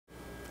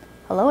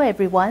Hello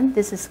everyone,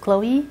 this is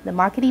Chloe, the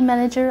Marketing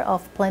Manager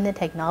of Planet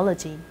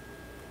Technology.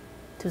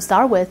 To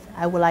start with,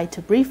 I would like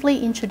to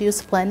briefly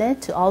introduce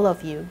Planet to all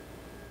of you.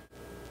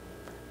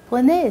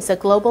 Planet is a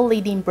global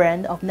leading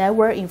brand of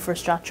network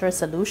infrastructure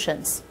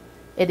solutions.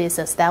 It is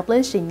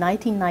established in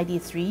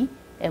 1993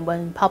 and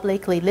was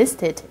publicly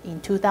listed in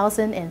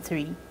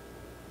 2003.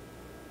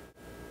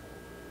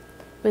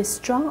 With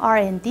strong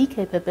R&D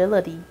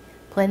capability,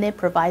 Planet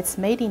provides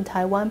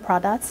made-in-Taiwan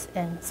products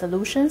and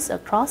solutions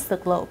across the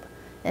globe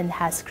and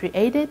has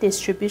created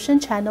distribution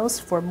channels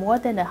for more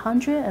than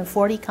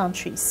 140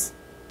 countries.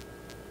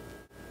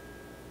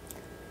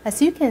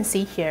 As you can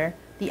see here,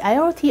 the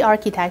IoT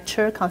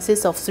architecture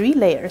consists of 3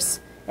 layers,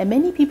 and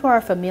many people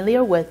are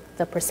familiar with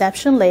the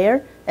perception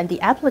layer and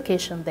the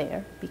application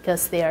layer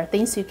because they are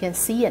things you can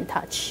see and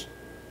touch.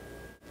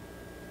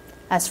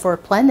 As for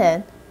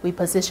Planet, we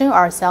position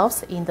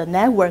ourselves in the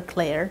network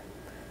layer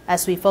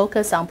as we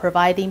focus on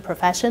providing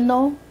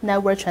professional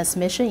network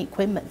transmission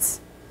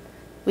equipments.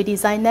 We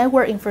design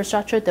network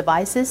infrastructure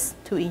devices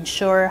to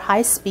ensure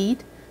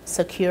high-speed,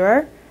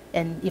 secure,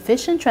 and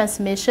efficient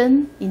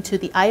transmission into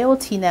the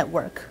IoT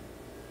network.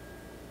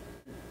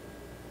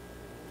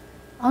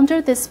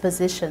 Under this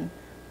position,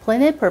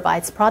 Planet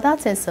provides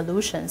products and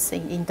solutions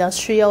in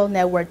industrial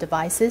network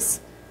devices,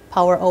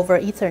 power over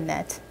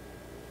Ethernet,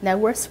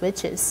 network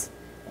switches,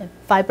 and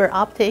fiber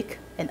optic,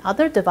 and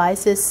other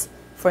devices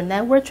for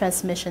network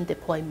transmission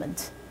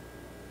deployment.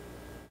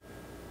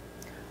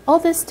 All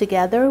this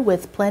together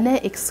with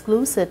Planet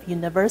exclusive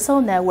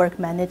Universal Network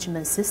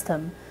Management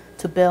System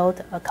to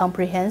build a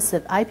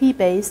comprehensive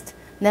IP-based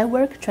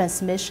network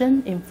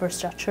transmission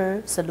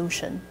infrastructure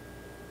solution.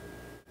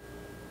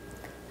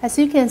 As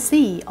you can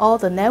see, all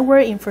the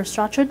network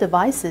infrastructure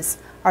devices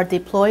are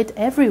deployed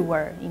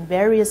everywhere in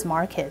various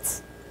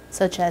markets,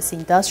 such as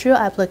industrial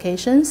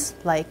applications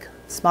like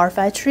smart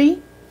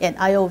factory and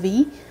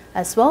IoV,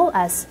 as well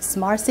as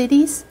smart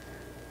cities,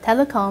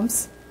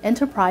 telecoms,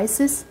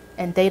 enterprises,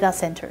 and data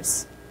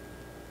centers.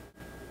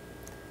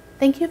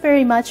 Thank you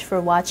very much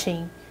for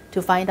watching.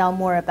 To find out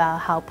more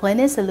about how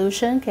Planet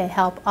Solution can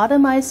help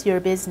automate your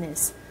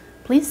business,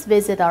 please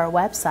visit our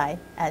website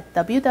at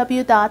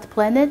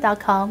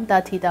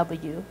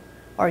www.planet.com.tw,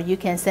 or you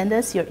can send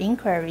us your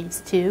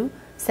inquiries to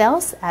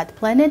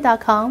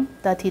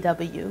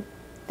sales@planet.com.tw.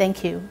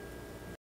 Thank you.